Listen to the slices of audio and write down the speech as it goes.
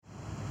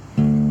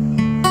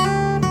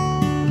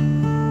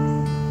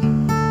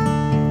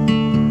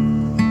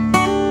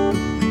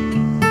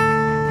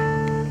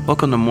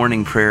Welcome to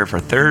morning prayer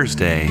for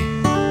Thursday,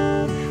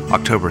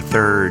 October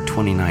 3rd,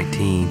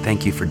 2019.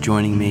 Thank you for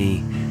joining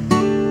me.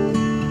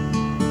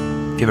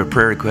 If you have a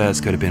prayer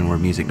request, go to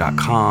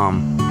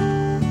benwardmusic.com.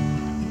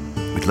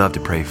 We'd love to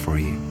pray for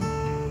you.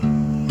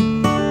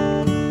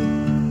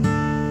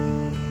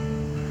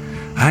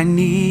 I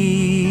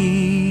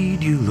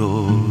need you,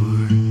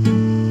 Lord,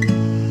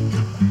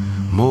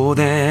 more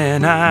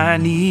than I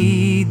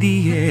need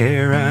the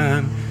air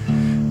I'm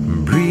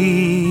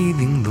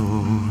breathing, Lord.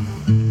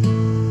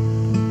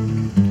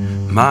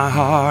 My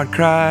heart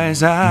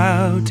cries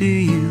out to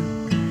you,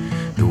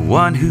 the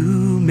one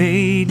who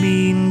made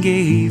me and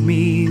gave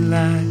me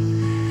life.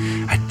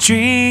 I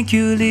drink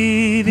your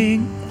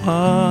living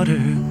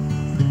water.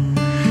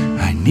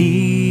 I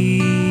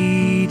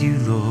need you,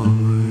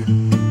 Lord,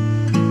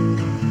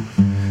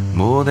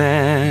 more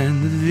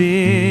than the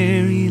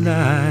very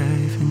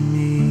life in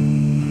me.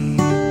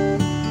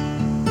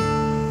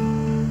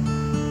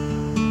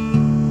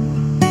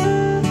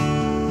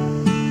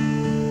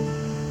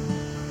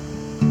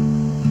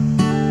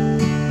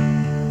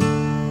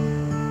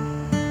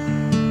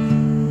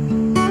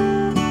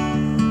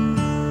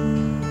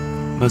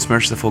 Most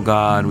merciful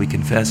God, we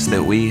confess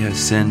that we have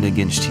sinned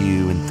against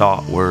you in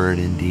thought, word,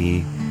 and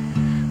deed,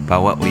 by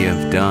what we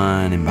have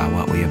done and by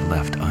what we have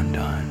left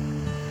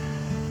undone.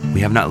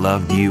 We have not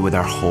loved you with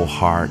our whole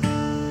heart.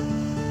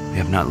 We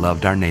have not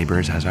loved our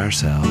neighbors as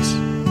ourselves.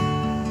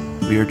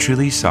 We are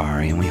truly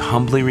sorry, and we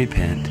humbly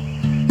repent.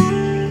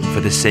 For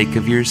the sake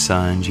of your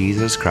Son,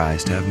 Jesus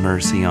Christ, have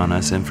mercy on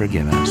us and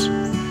forgive us,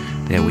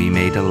 that we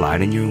may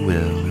delight in your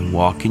will and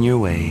walk in your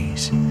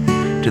ways,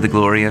 to the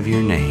glory of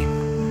your name.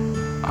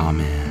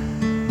 Amen.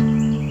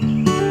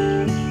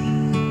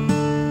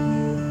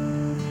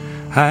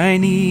 I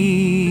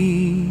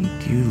need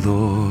you,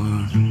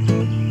 Lord,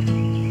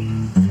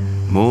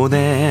 more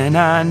than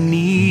I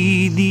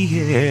need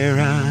the air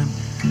I'm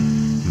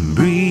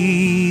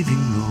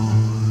breathing,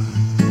 Lord.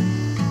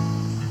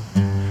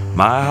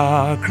 My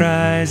heart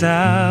cries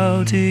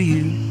out to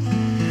you,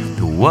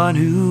 the one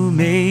who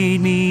made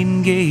me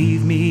and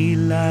gave me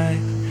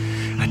life.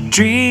 I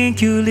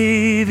drink your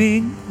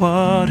living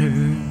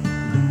water.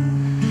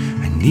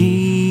 I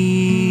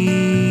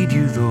need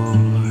you, Lord,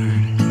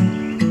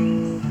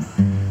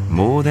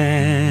 more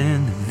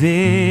than the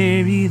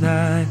very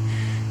life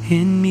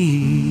in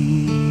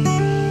me.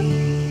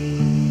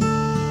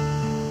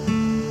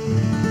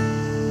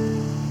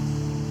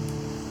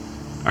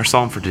 Our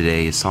psalm for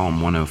today is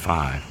Psalm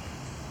 105.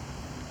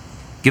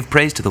 Give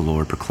praise to the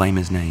Lord, proclaim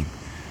his name.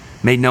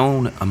 Make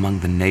known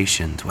among the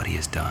nations what he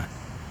has done.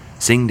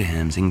 Sing to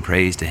him, sing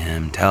praise to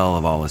him, tell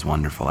of all his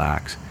wonderful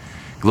acts.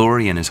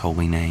 Glory in his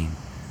holy name.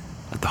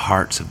 Let the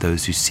hearts of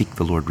those who seek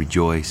the Lord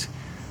rejoice.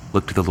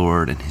 Look to the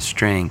Lord in his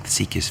strength,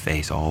 seek his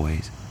face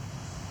always.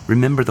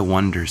 Remember the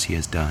wonders he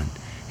has done,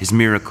 his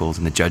miracles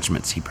and the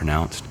judgments he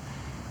pronounced.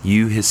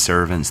 You, his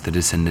servants, the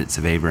descendants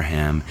of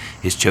Abraham,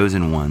 his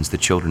chosen ones, the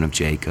children of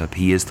Jacob.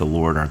 He is the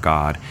Lord our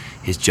God.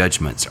 His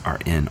judgments are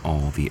in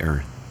all the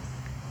earth.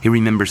 He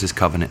remembers his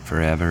covenant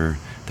forever,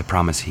 the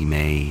promise he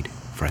made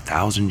for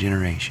 1,000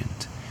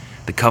 generations.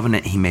 The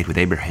covenant he made with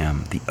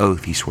Abraham, the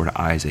oath he swore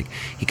to Isaac,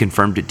 he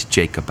confirmed it to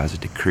Jacob as a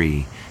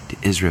decree, to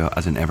Israel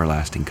as an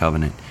everlasting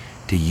covenant.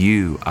 To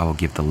you I will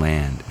give the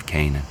land of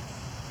Canaan,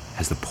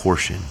 as the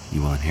portion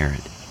you will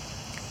inherit.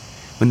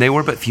 When they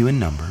were but few in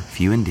number,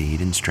 few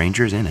indeed, and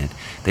strangers in it,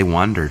 they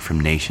wandered from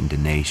nation to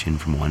nation,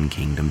 from one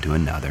kingdom to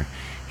another.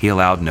 He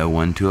allowed no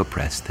one to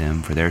oppress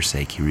them. For their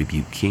sake he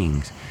rebuked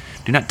kings.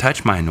 Do not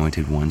touch my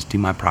anointed ones, do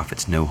my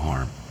prophets no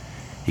harm.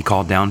 He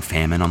called down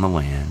famine on the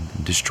land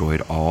and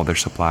destroyed all their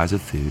supplies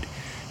of food,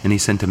 and he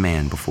sent a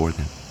man before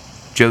them.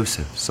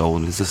 Joseph,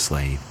 sold as a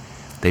slave.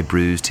 They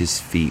bruised his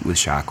feet with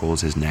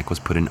shackles, his neck was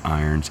put in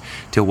irons,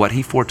 till what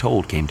he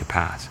foretold came to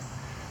pass,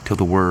 till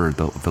the word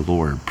of the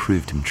Lord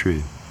proved him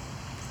true.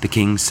 The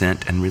king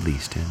sent and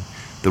released him.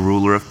 The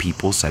ruler of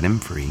people set him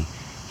free.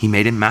 He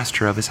made him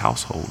master of his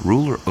household,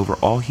 ruler over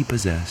all he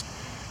possessed,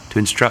 to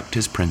instruct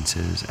his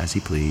princes as he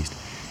pleased,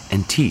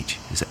 and teach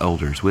his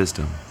elders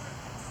wisdom.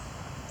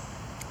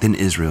 Then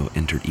Israel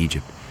entered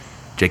Egypt.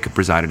 Jacob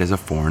resided as a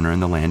foreigner in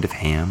the land of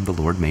Ham. The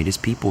Lord made his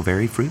people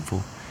very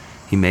fruitful.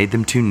 He made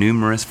them too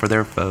numerous for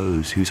their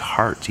foes, whose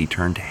hearts he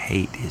turned to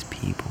hate his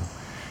people,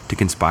 to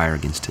conspire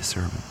against his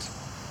servants.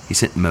 He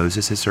sent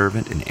Moses his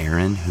servant and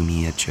Aaron, whom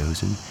he had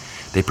chosen.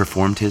 They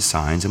performed his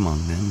signs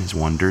among them, his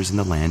wonders in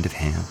the land of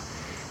Ham.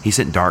 He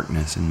sent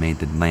darkness and made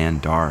the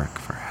land dark,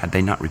 for had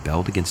they not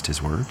rebelled against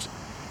his words?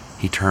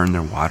 He turned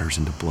their waters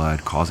into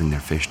blood, causing their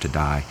fish to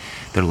die.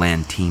 Their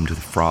land teemed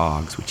with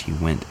frogs, which he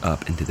went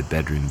up into the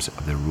bedrooms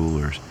of their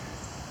rulers.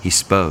 He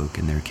spoke,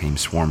 and there came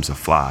swarms of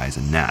flies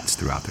and gnats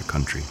throughout their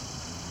country.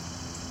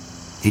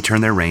 He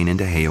turned their rain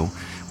into hail,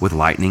 with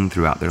lightning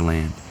throughout their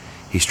land.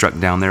 He struck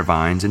down their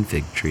vines and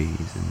fig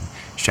trees, and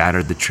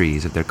shattered the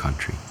trees of their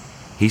country.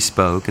 He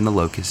spoke, and the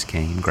locusts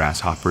came,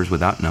 grasshoppers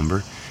without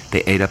number.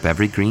 They ate up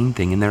every green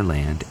thing in their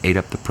land, ate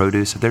up the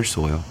produce of their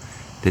soil.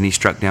 Then he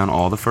struck down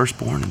all the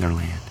firstborn in their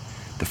land,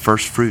 the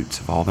first fruits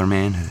of all their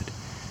manhood.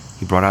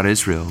 He brought out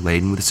Israel,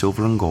 laden with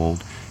silver and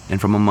gold,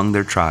 and from among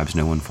their tribes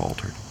no one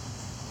faltered.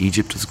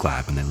 Egypt was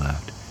glad when they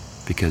left,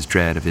 because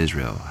dread of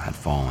Israel had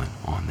fallen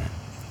on them.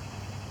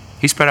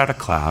 He spread out a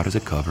cloud as a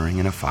covering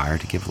and a fire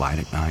to give light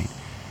at night.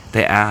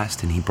 They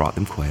asked, and he brought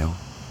them quail.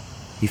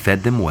 He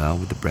fed them well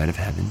with the bread of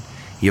heaven.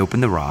 He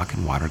opened the rock,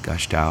 and water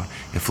gushed out.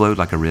 It flowed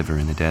like a river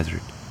in the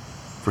desert.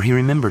 For he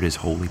remembered his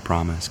holy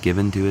promise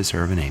given to his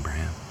servant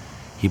Abraham.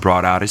 He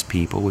brought out his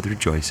people with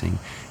rejoicing,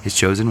 his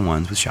chosen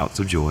ones with shouts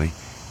of joy.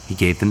 He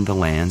gave them the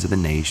lands of the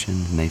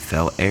nations, and they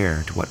fell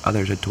heir to what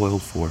others had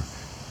toiled for,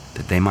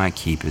 that they might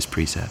keep his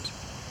precepts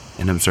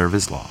and observe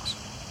his laws.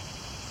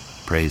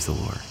 Praise the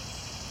Lord.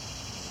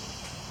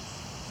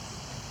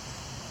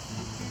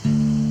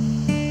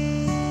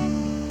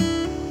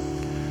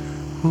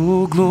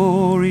 Oh,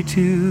 glory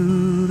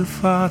to the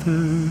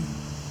Father,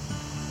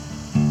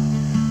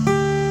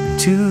 and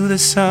to the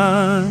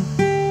Son,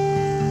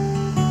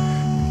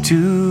 and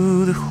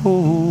to the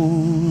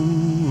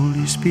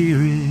Holy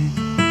Spirit,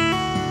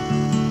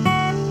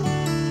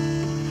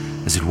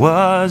 as it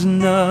was in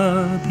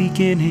the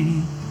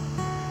beginning,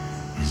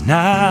 is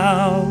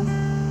now,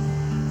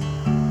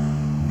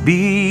 will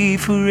be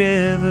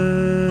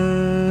forever.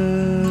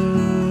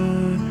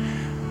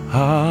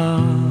 Amen.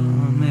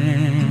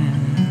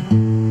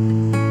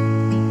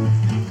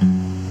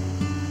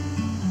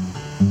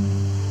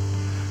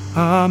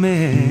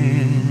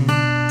 Amen.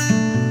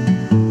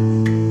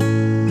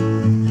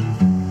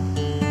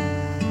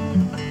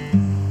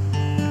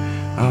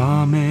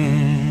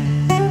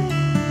 Amen.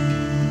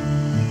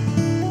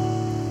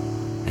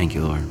 Thank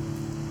you, Lord.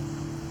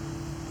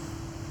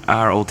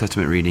 Our Old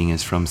Testament reading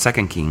is from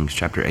 2 Kings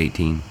chapter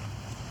 18.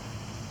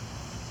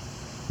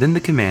 Then the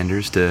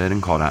commander stood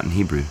and called out in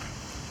Hebrew,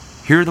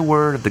 "Hear the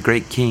word of the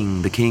great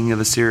king, the king of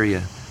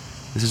Assyria.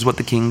 This is what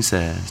the king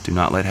says. Do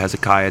not let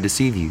Hezekiah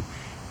deceive you.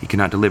 He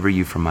cannot deliver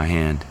you from my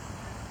hand.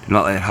 Do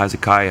not let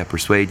Hezekiah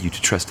persuade you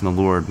to trust in the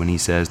Lord when he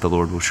says, the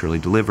Lord will surely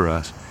deliver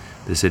us.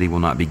 The city will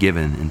not be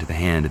given into the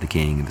hand of the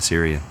king of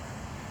Assyria.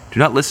 Do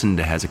not listen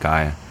to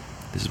Hezekiah.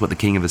 This is what the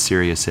king of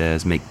Assyria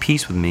says. Make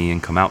peace with me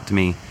and come out to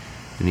me.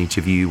 Then each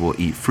of you will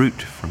eat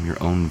fruit from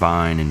your own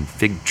vine and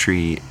fig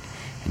tree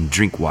and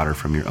drink water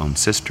from your own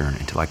cistern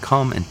until I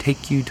come and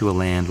take you to a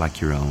land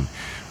like your own,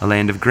 a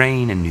land of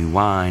grain and new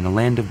wine, a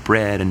land of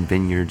bread and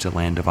vineyards, a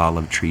land of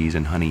olive trees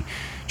and honey.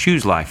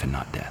 Choose life and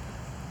not death.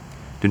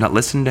 Do not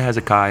listen to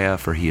Hezekiah,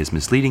 for he is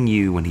misleading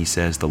you when he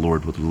says the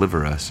Lord will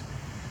deliver us.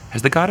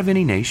 Has the God of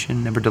any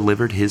nation ever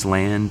delivered his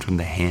land from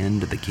the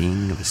hand of the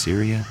king of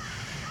Assyria?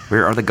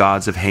 Where are the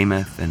gods of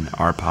Hamath and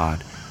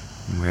Arpad?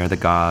 And where are the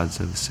gods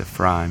of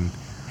Sepharim,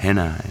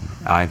 Hena, and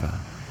Ivah?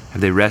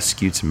 Have they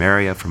rescued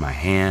Samaria from my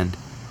hand?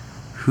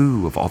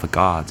 Who of all the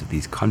gods of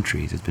these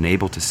countries has been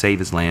able to save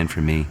his land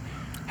from me?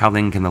 How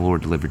then can the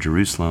Lord deliver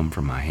Jerusalem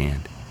from my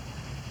hand?"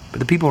 But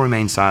the people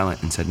remained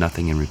silent and said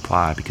nothing in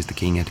reply, because the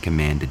king had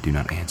commanded, "Do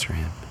not answer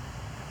him."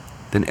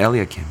 Then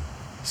Eliakim,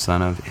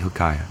 son of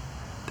Hilkiah,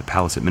 the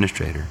palace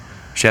administrator,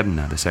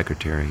 Shebna the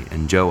secretary,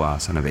 and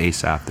Joah, son of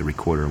Asaph the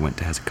recorder, went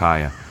to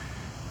Hezekiah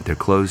with their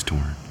clothes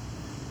torn,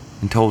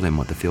 and told him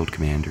what the field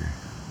commander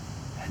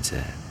had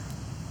said.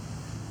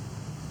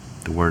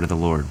 The word of the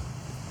Lord.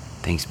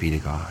 Thanks be to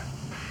God.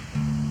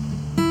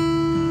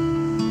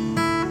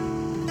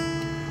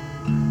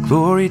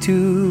 Glory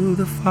to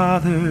the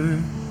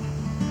Father,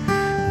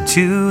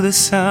 to the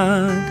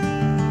Son,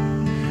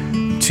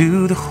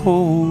 to the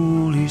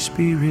Holy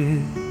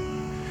Spirit,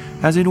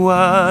 as it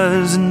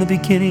was in the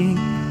beginning,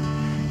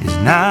 is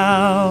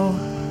now,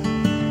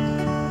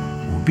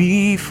 will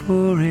be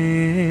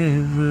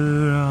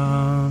forever.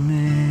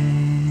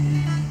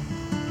 Amen.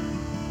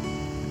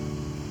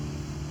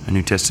 Our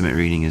New Testament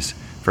reading is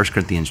 1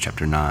 Corinthians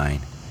chapter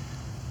 9.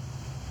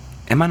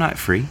 Am I not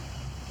free?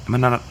 Am I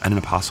not an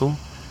apostle?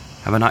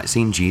 Have I not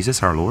seen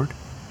Jesus our Lord?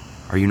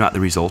 Are you not the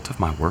result of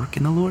my work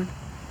in the Lord?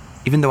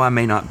 Even though I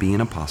may not be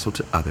an apostle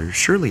to others,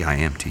 surely I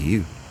am to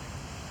you.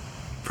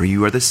 For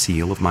you are the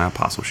seal of my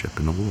apostleship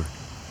in the Lord.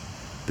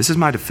 This is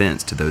my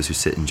defense to those who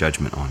sit in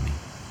judgment on me.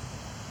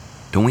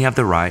 Don't we have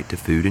the right to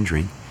food and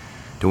drink?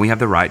 Don't we have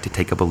the right to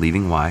take a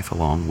believing wife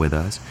along with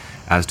us,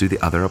 as do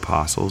the other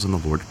apostles and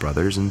the Lord's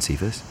brothers and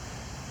Cephas?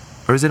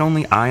 Or is it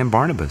only I and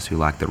Barnabas who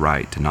lack the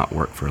right to not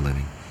work for a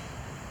living?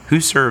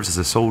 Who serves as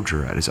a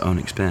soldier at his own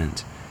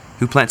expense?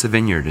 Who plants a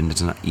vineyard and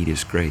does not eat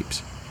its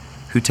grapes?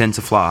 Who tends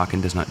a flock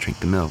and does not drink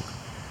the milk?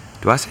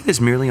 Do I say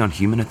this merely on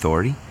human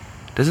authority?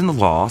 Doesn't the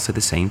law say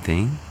the same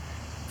thing?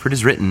 For it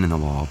is written in the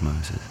law of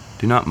Moses,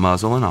 do not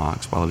muzzle an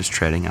ox while it is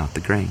treading out the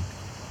grain.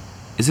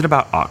 Is it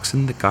about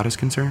oxen that God is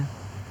concerned?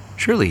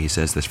 Surely he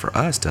says this for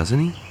us, doesn't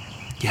he?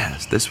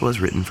 Yes, this was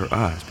written for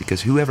us,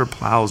 because whoever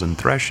plows and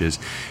threshes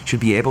should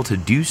be able to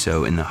do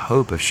so in the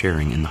hope of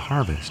sharing in the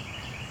harvest.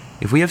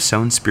 If we have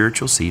sown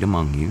spiritual seed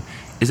among you,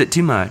 is it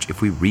too much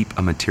if we reap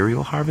a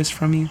material harvest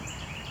from you?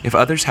 If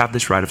others have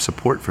this right of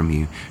support from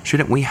you,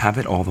 shouldn't we have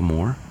it all the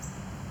more?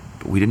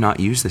 But we did not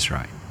use this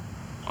right.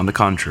 On the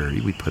contrary,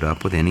 we put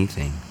up with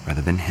anything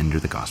rather than hinder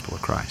the gospel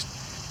of Christ.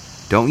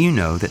 Don't you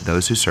know that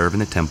those who serve in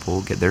the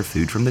temple get their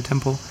food from the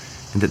temple,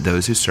 and that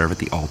those who serve at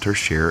the altar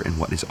share in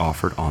what is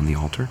offered on the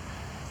altar?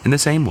 In the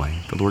same way,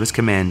 the Lord has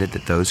commanded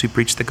that those who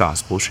preach the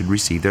gospel should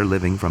receive their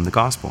living from the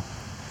gospel.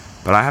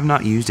 But I have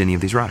not used any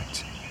of these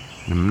rights,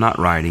 and I am not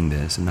writing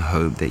this in the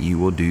hope that you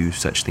will do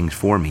such things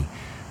for me,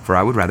 for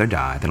I would rather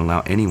die than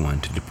allow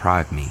anyone to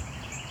deprive me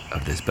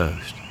of this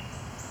boast.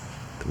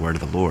 The word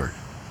of the Lord.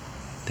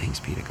 Thanks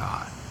be to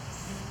God.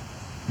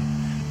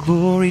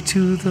 Glory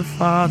to the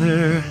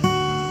Father,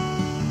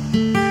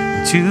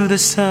 to the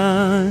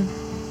Son,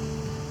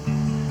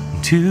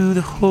 and to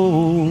the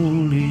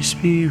Holy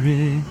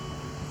Spirit,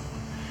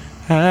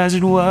 as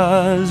it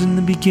was in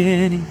the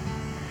beginning,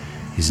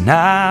 is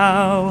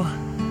now,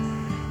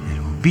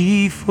 and will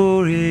be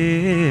forever.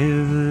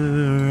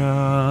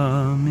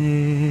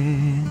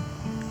 Amen.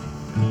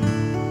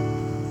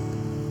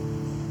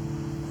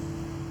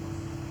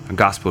 Our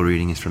gospel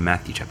reading is from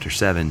Matthew chapter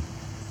 7.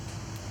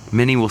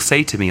 Many will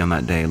say to me on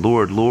that day,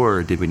 Lord,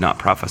 Lord, did we not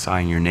prophesy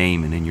in your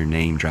name, and in your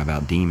name drive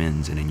out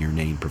demons, and in your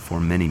name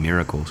perform many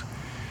miracles?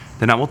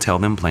 Then I will tell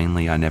them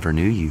plainly, I never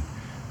knew you.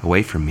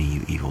 Away from me,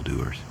 you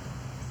evildoers.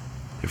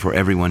 Therefore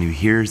everyone who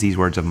hears these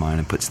words of mine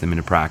and puts them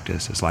into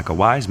practice is like a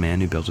wise man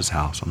who built his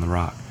house on the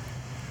rock.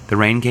 The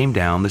rain came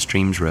down, the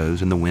streams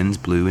rose, and the winds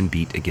blew and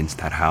beat against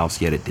that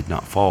house, yet it did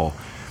not fall,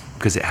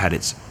 because it had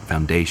its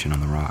foundation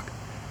on the rock.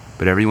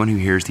 But everyone who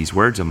hears these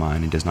words of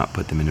mine and does not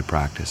put them into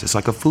practice is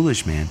like a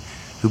foolish man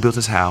who built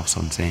his house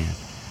on sand.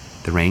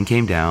 The rain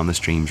came down, the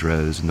streams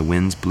rose, and the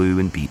winds blew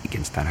and beat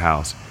against that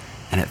house,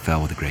 and it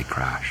fell with a great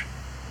crash.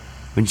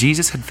 When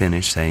Jesus had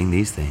finished saying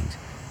these things,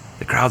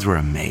 the crowds were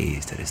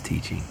amazed at his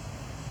teaching,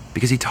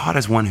 because he taught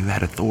as one who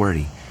had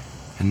authority,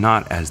 and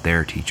not as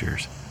their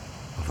teachers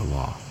of the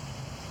law.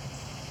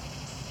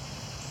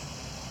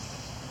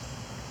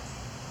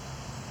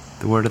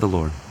 The word of the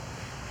Lord.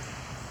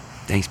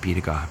 Thanks be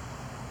to God.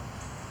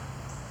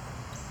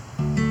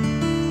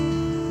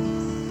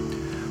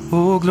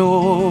 Oh,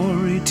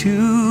 glory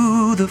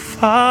to the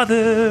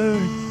Father,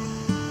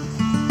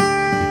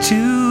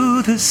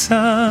 to the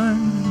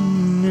Son,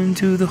 and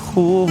to the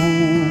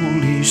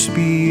Holy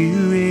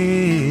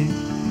Spirit,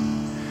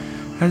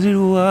 as it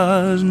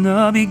was in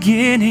the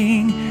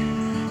beginning,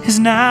 is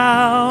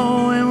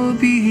now, and will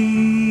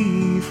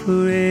be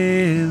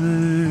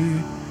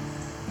forever.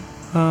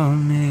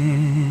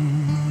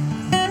 Amen.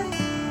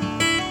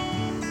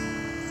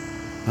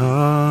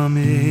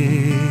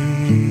 Amen.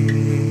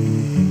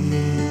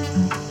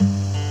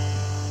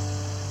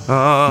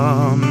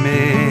 Amen.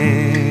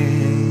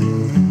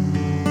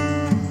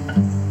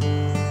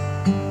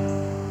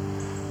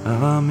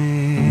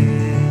 Amen.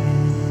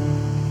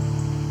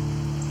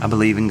 I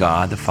believe in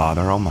God, the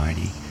Father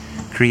Almighty,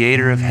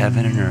 creator of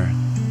heaven and earth,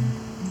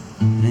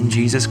 and in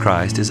Jesus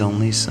Christ, his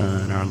only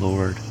Son, our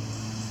Lord.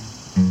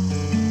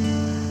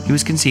 He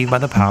was conceived by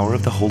the power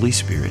of the Holy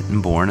Spirit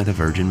and born of the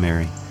Virgin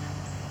Mary.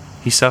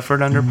 He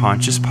suffered under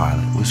Pontius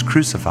Pilate, was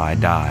crucified,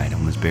 died,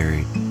 and was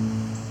buried.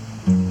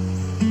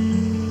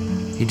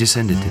 He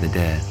descended to the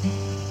dead.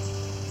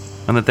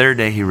 On the third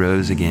day he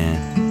rose again.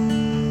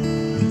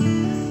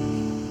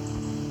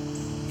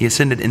 He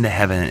ascended into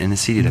heaven and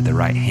is seated at the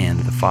right hand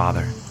of the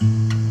Father.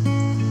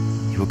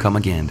 He will come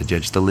again to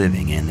judge the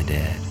living and the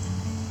dead.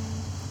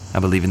 I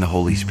believe in the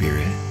Holy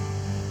Spirit,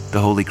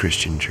 the holy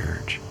Christian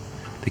Church,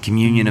 the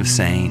communion of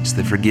saints,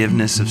 the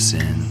forgiveness of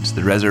sins,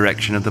 the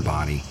resurrection of the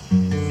body,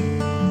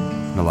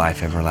 and the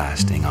life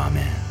everlasting.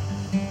 Amen.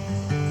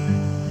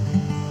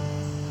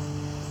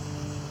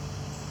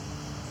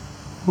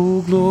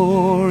 Oh,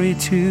 glory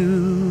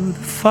to the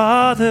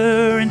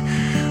Father, and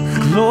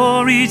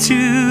glory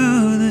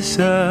to the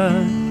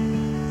Son,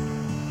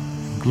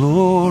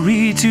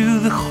 glory to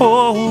the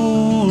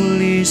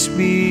Holy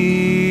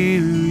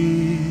Spirit,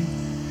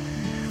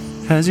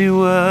 as it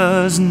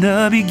was in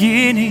the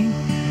beginning,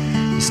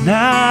 is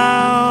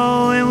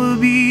now, and will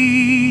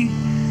be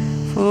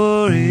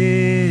forever.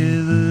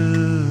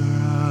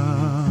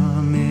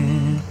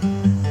 Amen.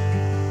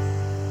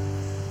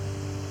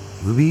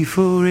 Will be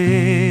forever.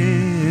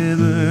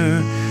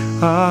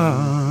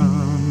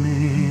 Amen.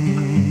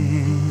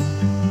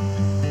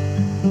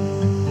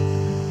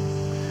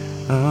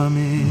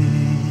 Amen.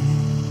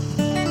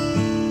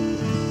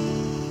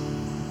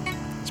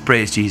 Let's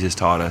pray as Jesus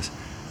taught us.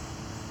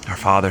 Our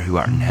Father who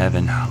art in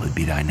heaven, hallowed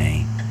be thy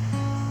name.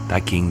 Thy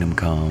kingdom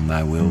come,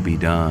 thy will be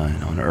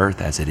done, on earth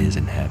as it is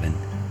in heaven.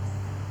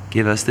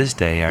 Give us this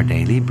day our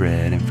daily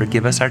bread, and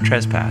forgive us our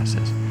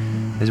trespasses,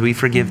 as we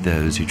forgive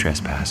those who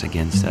trespass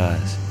against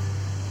us.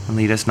 And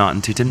lead us not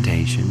into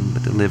temptation,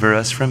 but deliver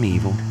us from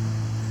evil.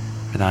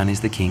 For thine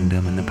is the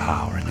kingdom, and the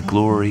power, and the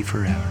glory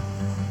forever.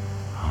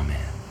 Amen.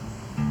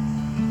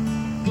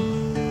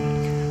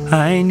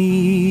 I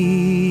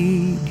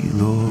need you,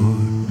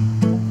 Lord,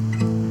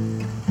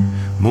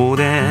 more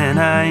than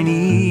I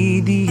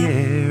need the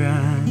air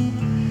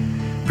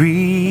I'm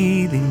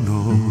breathing,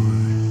 Lord.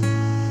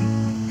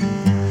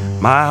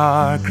 My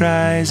heart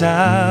cries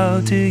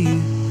out to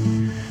you,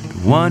 the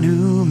one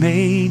who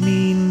made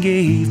me and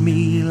gave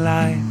me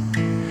life.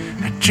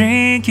 I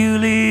drink your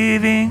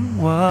living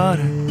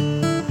water.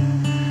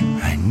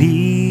 I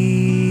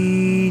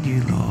need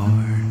you,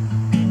 Lord,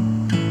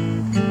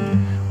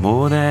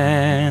 more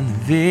than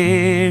the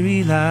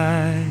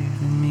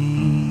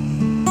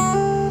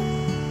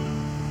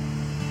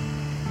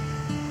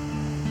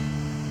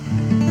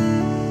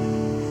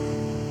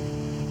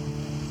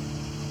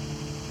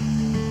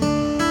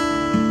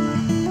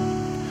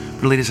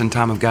lead us in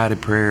time of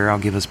guided prayer. I'll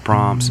give us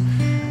prompts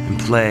and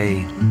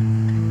play.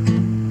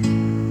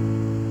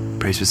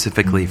 Pray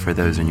specifically for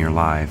those in your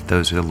life,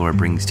 those who the Lord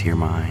brings to your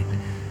mind.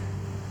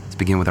 Let's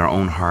begin with our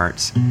own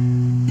hearts,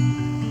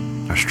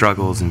 our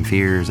struggles and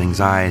fears,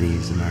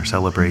 anxieties, and our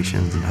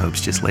celebrations and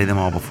hopes. Just lay them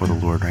all before the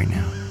Lord right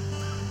now.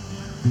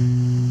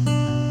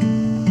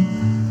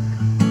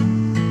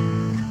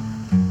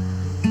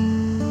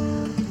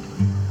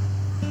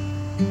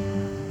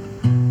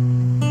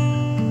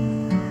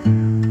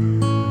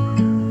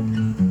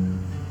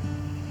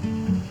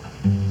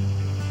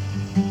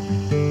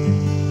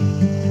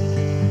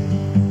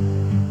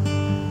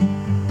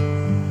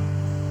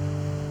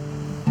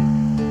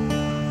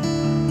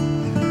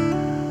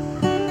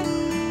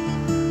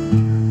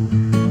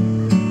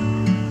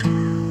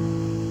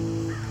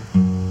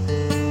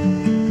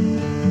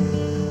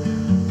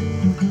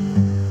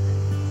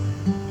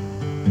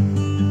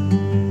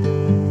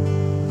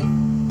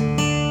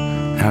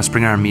 Now let's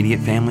bring our immediate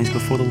families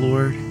before the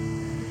Lord,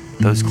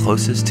 those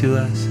closest to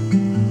us.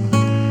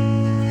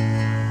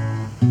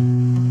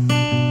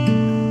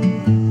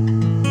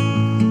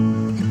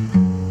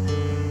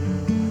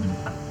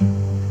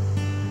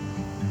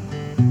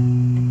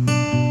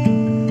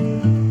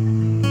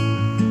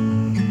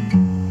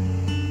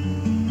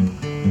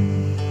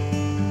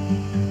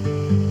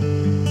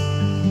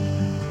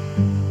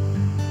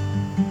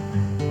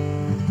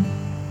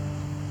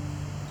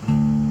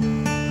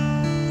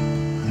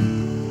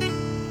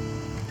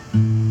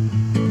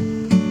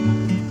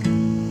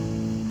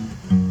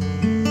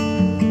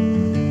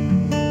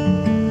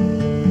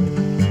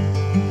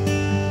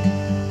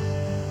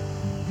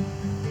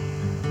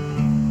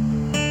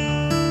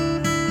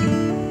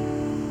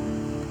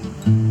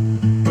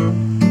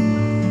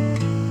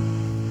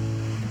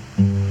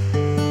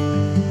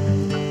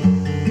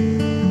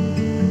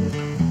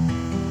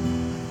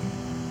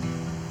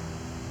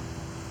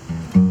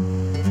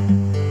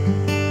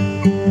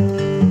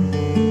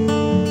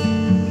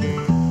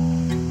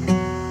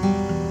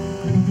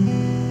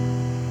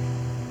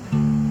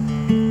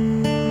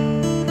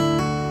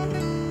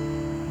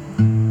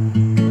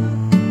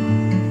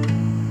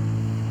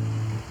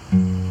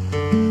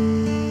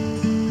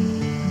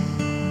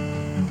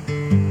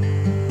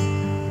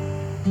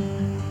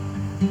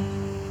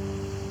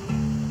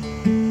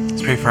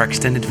 Pray for our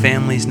extended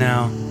families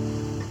now.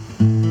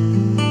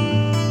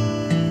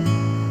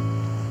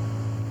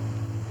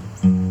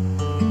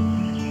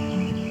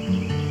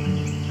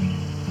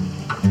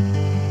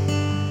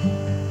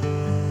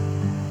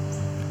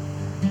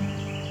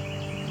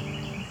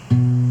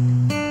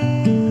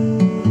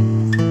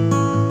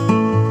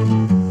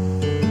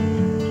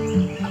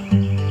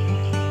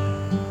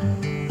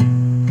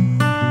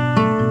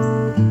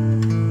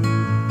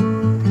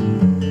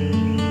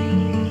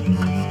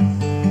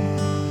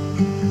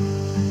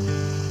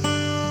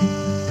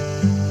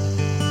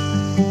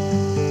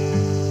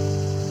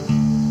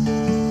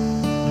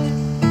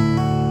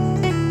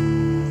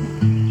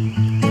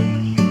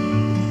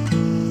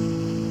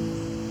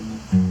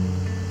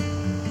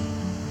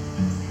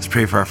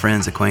 Pray for our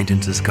friends,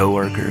 acquaintances,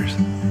 co-workers.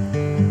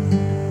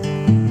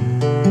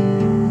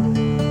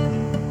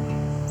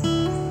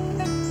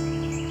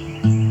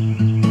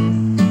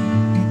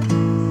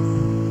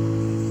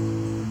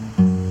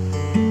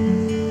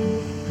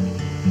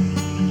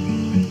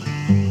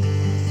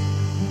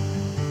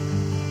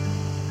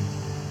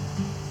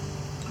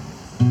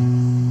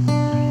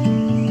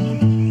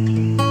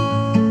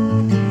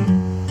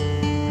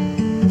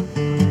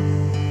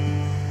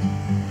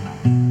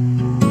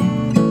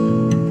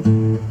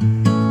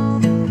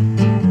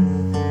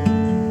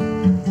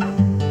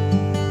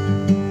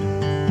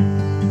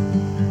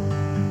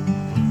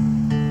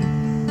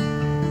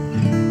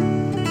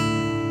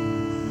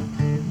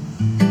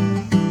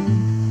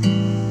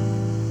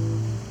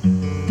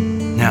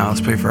 Now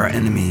let's pray for our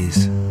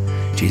enemies.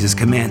 Jesus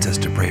commands us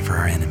to pray for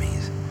our enemies.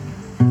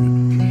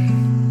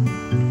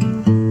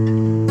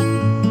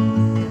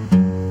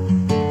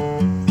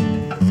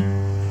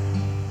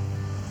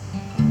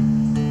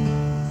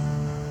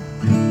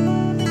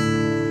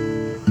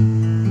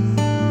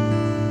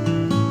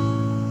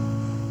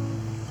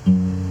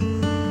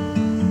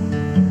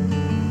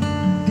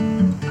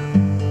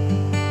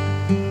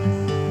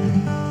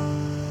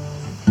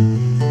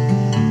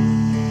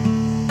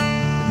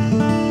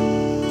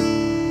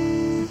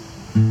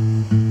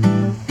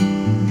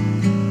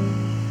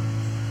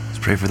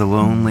 Pray for the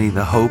lonely,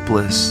 the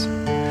hopeless,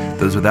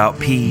 those without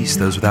peace,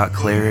 those without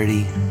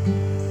clarity,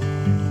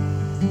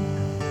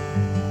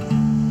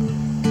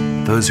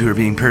 those who are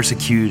being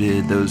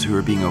persecuted, those who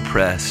are being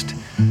oppressed,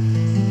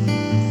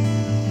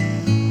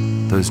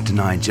 those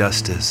denied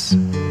justice,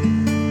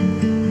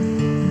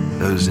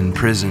 those in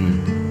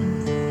prison,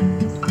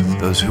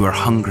 those who are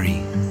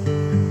hungry.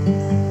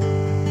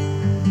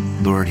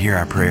 Lord, hear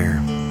our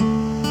prayer.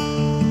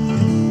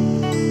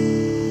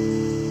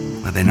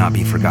 Let they not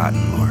be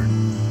forgotten, Lord,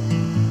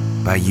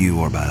 by you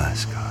or by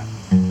us, God.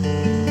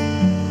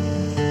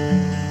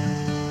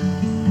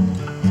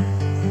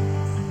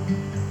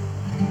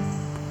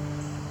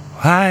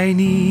 I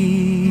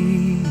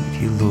need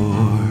you,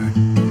 Lord,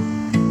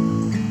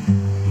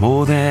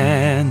 more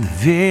than the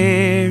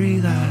very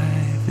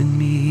life in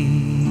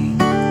me.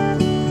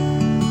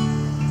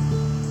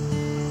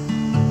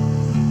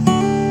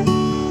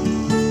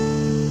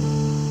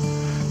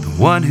 The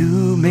one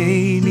who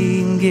made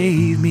me and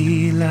gave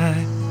me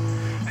life,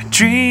 I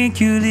drink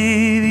your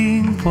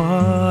living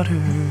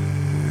water.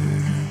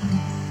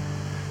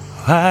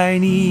 I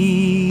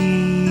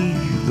need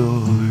you,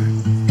 Lord,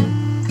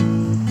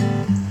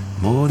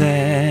 more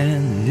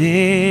than the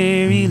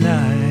very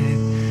life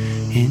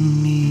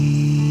in me.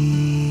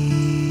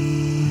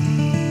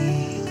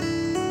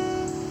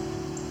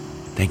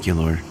 Thank you,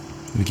 Lord.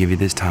 We give you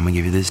this time, we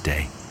give you this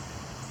day.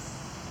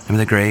 And may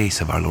the grace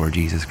of our Lord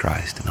Jesus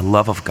Christ and the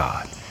love of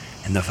God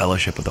and the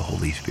fellowship of the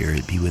Holy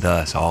Spirit be with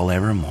us all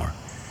evermore.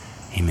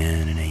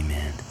 Amen and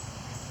amen.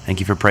 Thank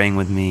you for praying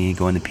with me.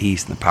 Go in the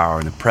peace and the power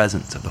and the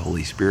presence of the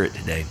Holy Spirit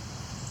today.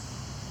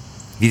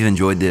 If you've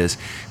enjoyed this,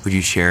 would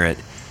you share it?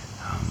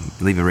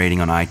 Leave a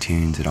rating on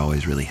iTunes. It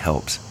always really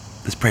helps.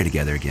 Let's pray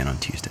together again on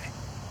Tuesday.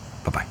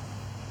 Bye-bye.